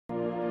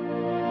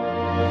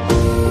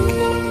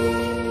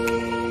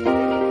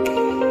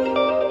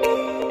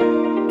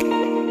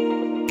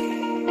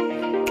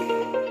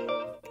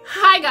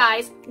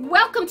guys,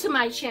 welcome to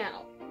my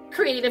channel,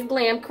 Creative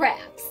Glam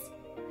Crafts.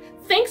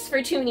 Thanks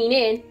for tuning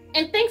in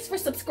and thanks for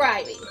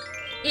subscribing.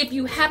 If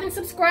you haven't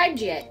subscribed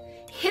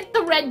yet, hit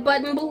the red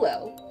button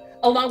below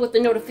along with the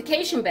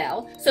notification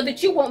bell so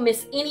that you won't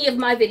miss any of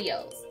my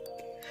videos.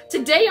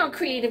 Today on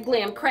Creative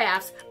Glam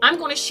Crafts, I'm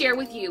going to share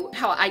with you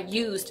how I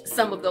used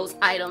some of those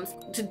items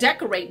to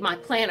decorate my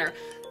planner.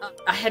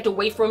 I had to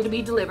wait for them to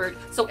be delivered,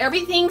 so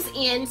everything's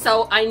in,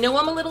 so I know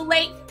I'm a little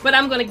late, but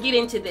I'm going to get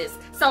into this.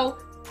 So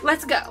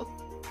let's go.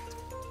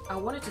 I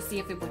wanted to see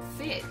if it would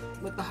fit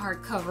with the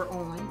hardcover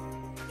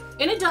on,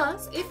 and it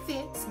does, it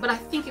fits, but I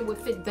think it would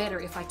fit better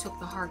if I took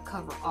the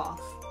hardcover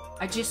off.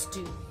 I just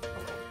do.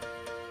 Okay.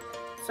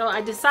 So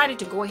I decided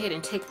to go ahead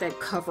and take that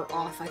cover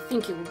off. I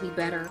think it would be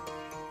better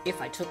if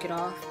I took it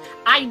off.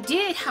 I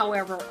did,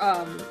 however,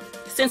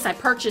 since I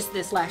purchased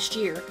this last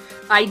year,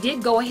 I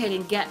did go ahead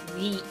and get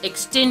the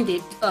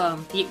extended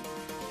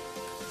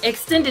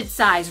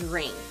size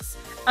rings.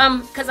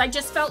 Because I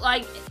just felt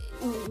like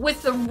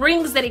with the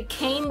rings that it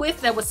came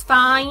with, that was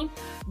fine,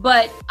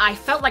 but I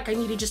felt like I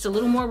needed just a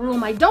little more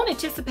room. I don't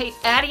anticipate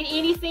adding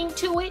anything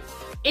to it.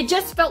 It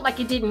just felt like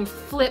it didn't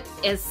flip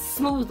as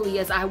smoothly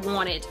as I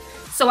wanted.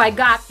 So I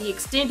got the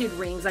extended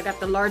rings. I got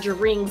the larger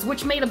rings,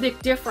 which made a big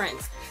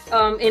difference.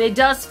 And it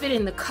does fit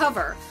in the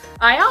cover.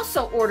 I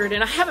also ordered,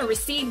 and I haven't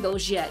received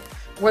those yet,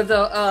 were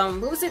the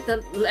what was it,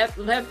 the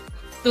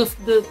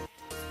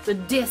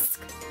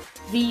disc,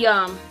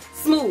 the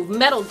smooth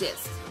metal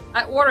disc.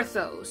 I ordered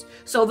those,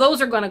 so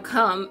those are going to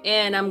come,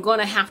 and I'm going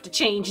to have to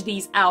change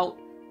these out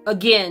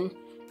again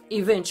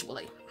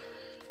eventually.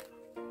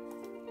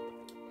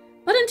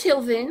 But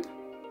until then,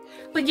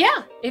 but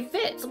yeah, it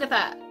fits. Look at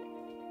that,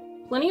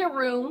 plenty of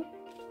room,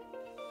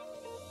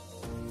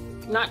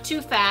 not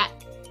too fat.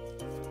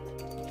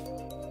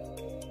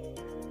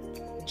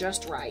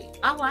 Just right.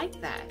 I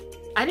like that.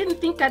 I didn't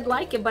think I'd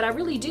like it, but I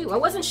really do. I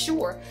wasn't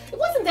sure. It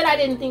wasn't that I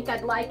didn't think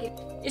I'd like it.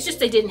 It's just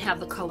they didn't have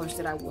the colors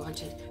that I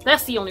wanted.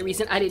 That's the only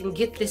reason I didn't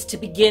get this to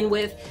begin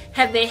with.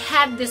 Had they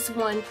had this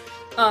one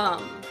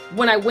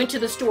when I went to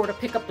the store to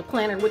pick up the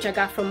planner, which I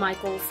got from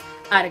Michael's,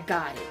 I'd have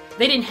got it.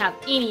 They didn't have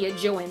any at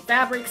Joann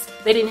Fabrics.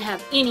 They didn't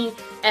have any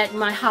at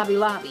my Hobby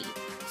Lobby.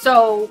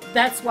 So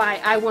that's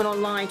why I went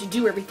online to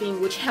do everything,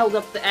 which held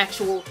up the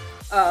actual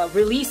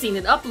releasing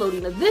and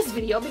uploading of this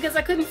video, because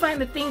I couldn't find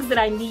the things that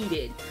I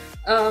needed.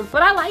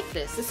 But I like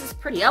this. This is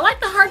pretty. I like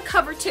the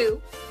hardcover too,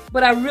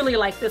 but I really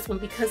like this one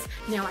because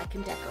now I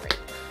can decorate.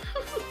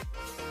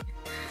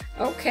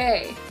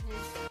 Okay.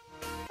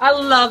 I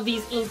love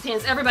these ink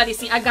pens. Everybody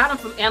see, I got them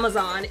from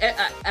Amazon.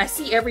 I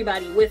see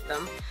everybody with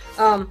them.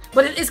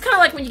 But it's kind of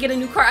like when you get a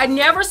new car. I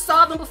never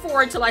saw them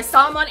before until I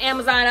saw them on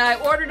Amazon. I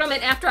ordered them,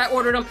 and after I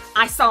ordered them,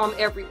 I saw them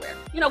everywhere.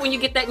 You know, when you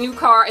get that new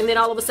car and then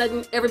all of a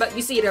sudden,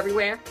 you see it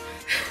everywhere.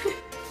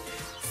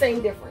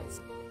 Same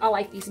difference. I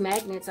like these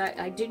magnets.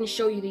 I didn't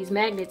show you these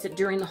magnets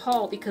during the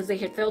haul because they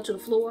had fell to the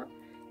floor,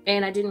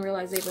 and I didn't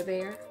realize they were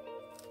there.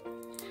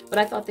 But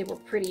I thought they were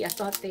pretty. I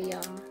thought they,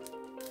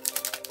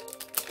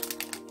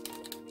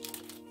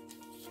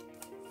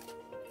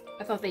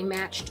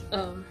 matched,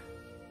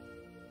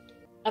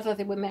 I thought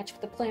they would match with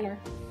the planner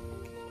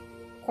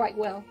quite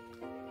well.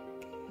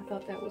 I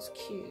thought that was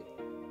cute.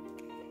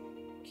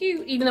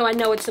 Cute, even though I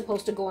know it's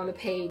supposed to go on the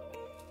page.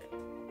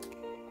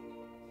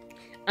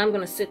 I'm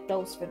going to sit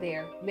those for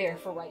there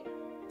for right.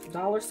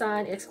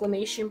 $,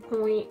 exclamation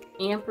point,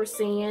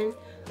 ampersand,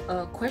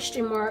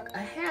 question mark, a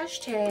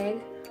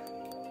hashtag.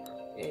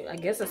 I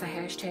guess that's a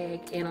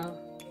hashtag, and a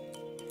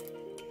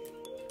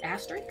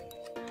asterisk.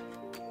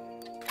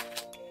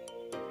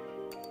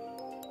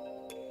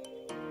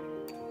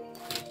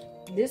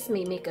 This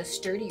may make a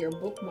sturdier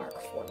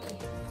bookmark for me.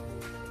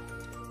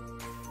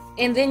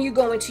 And then you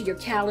go into your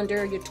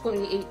calendar, your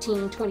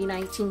 2018,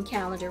 2019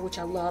 calendar, which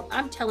I love.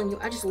 I'm telling you,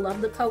 I just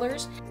love the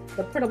colors.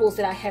 The printables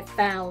that I have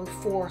found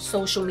for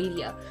social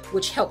media,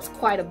 which helps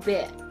quite a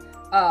bit,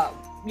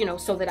 you know,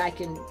 so that I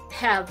can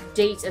have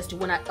dates as to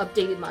when I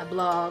updated my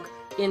blog,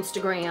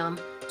 Instagram,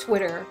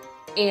 Twitter,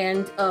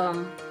 and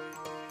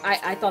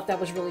I thought that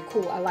was really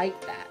cool. I like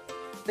that.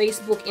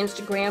 Facebook,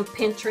 Instagram,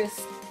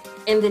 Pinterest,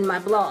 and then my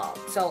blog.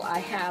 So I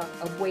have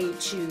a way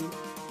to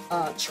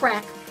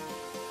track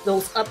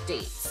those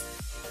updates.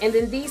 And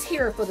then these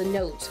here are for the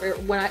notes. For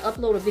when I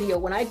upload a video,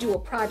 when I do a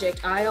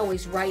project, I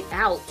always write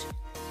out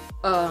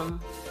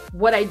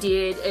what I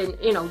did, and,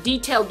 you know,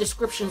 detailed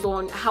descriptions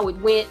on how it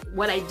went,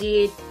 what I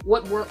did,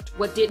 what worked,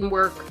 what didn't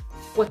work,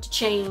 what to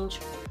change.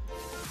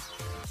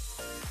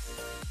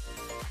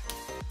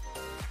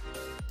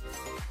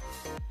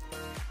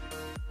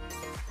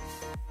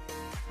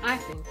 I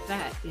think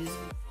that is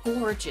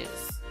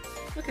gorgeous.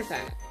 Look at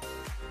that.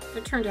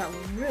 It turned out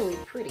really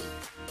pretty.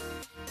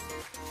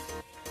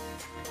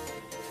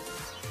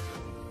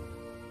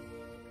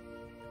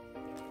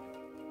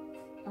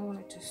 I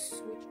wanted to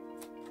switch.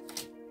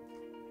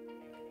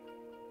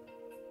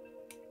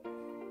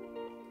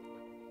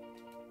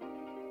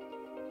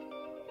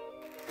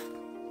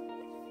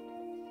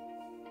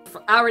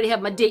 I already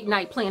have my date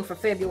night planned for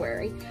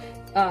February.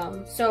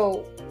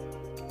 So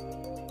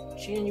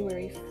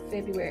January,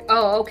 February.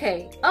 Oh,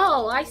 okay.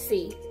 Oh, I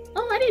see.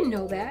 Oh, I didn't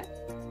know that.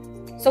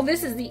 So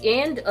this is the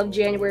end of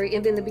January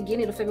and then the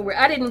beginning of February.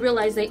 I didn't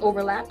realize they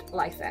overlapped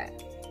like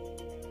that.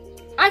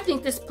 I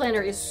think this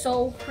planner is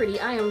so pretty.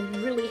 I am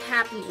really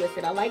happy with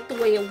it. I like the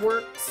way it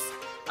works.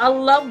 I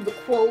love the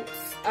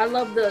quotes. I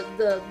love the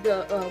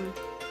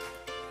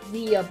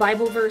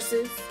Bible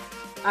verses.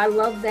 I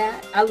love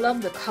that. I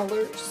love the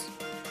colors.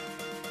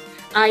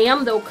 I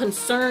am though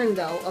concerned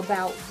though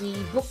about the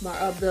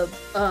bookmark of the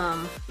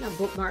not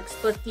bookmarks,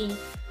 but the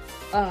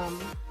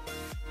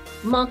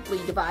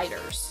monthly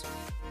dividers.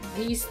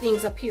 These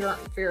things up here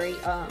aren't very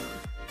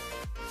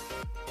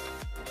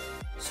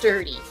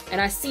sturdy,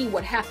 and I see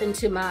what happened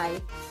to my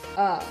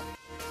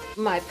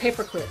my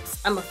paper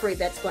clips. I'm afraid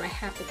that's going to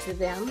happen to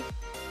them,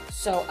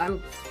 so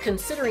I'm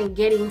considering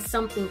getting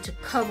something to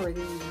cover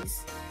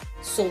these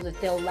so that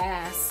they'll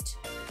last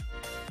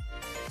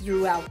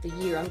throughout the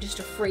year. I'm just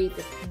afraid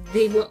that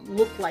they won't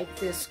look like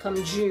this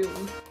come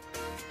June,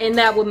 and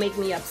that would make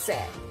me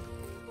upset.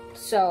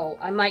 So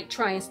I might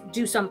try and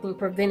do something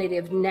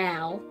preventative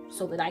now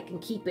so that I can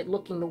keep it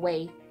looking the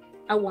way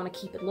I want to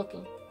keep it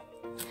looking.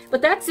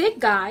 But that's it,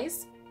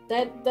 guys.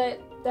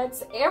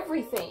 That's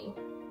everything.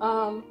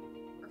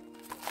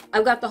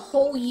 I've got the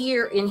whole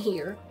year in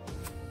here,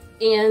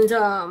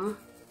 and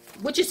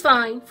which is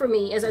fine for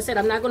me. As I said,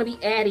 I'm not going to be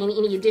adding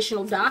any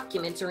additional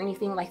documents or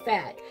anything like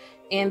that.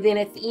 And then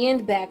at the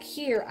end back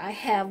here, I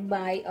have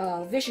my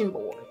vision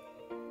board.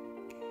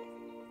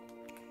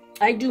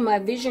 I do my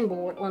vision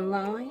board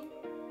online.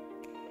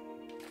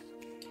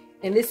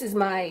 And this is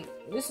my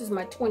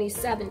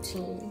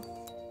 2017.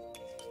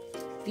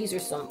 These are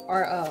some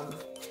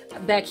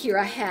back here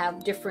I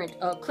have different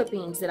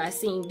clippings that I've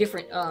seen,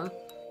 different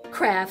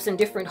crafts and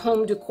different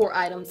home decor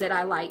items that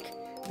I like,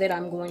 that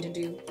I'm going to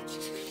do,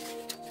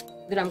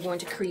 that I'm going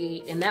to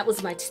create. And that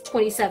was my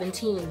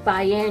 2017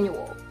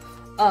 biannual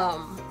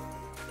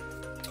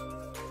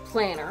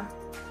planner,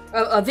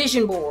 a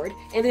vision board.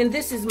 And then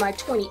this is my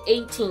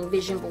 2018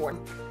 vision board.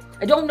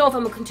 I don't know if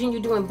I'm gonna continue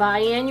doing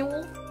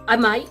biannual. I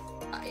might.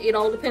 It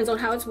all depends on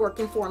how it's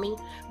working for me,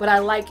 but I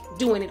like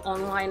doing it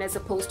online as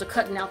opposed to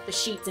cutting out the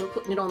sheets and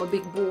putting it on a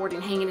big board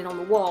and hanging it on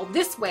the wall.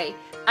 This way,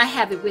 I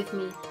have it with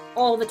me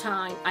all the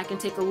time. I can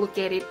take a look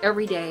at it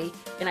every day,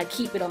 and I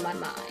keep it on my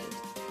mind.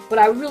 But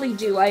I really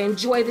do. I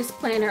enjoy this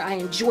planner. I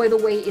enjoy the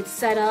way it's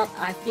set up.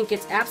 I think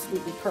it's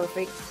absolutely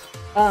perfect.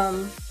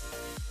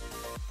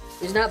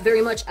 There's not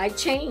very much I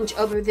change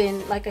other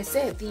than, like I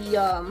said,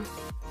 the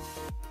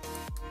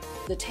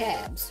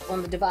tabs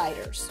on the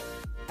dividers.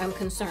 I'm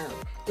concerned.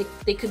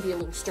 They could be a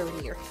little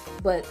sturdier,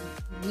 but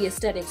the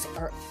aesthetics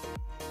are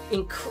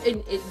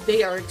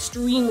they are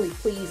extremely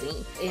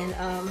pleasing, and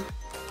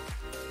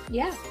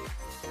yeah,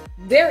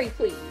 very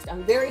pleased.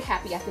 I'm very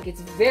happy. I think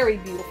it's very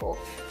beautiful.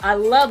 I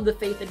love the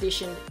Faith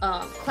Edition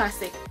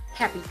Classic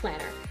Happy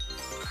Planner.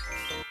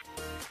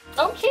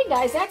 Okay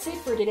guys, that's it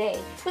for today,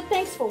 but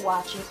thanks for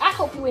watching. I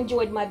hope you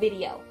enjoyed my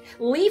video.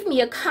 Leave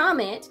me a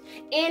comment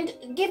and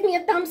give me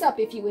a thumbs up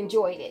if you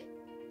enjoyed it.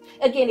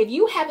 Again, if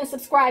you haven't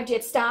subscribed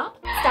yet, stop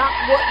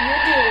what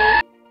you're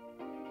doing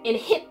and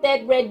hit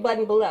that red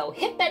button below.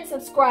 Hit that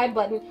subscribe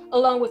button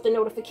along with the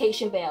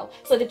notification bell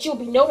so that you'll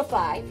be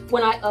notified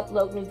when I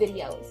upload new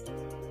videos.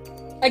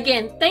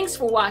 Again, thanks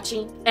for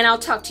watching, and I'll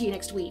talk to you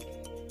next week.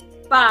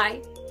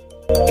 Bye.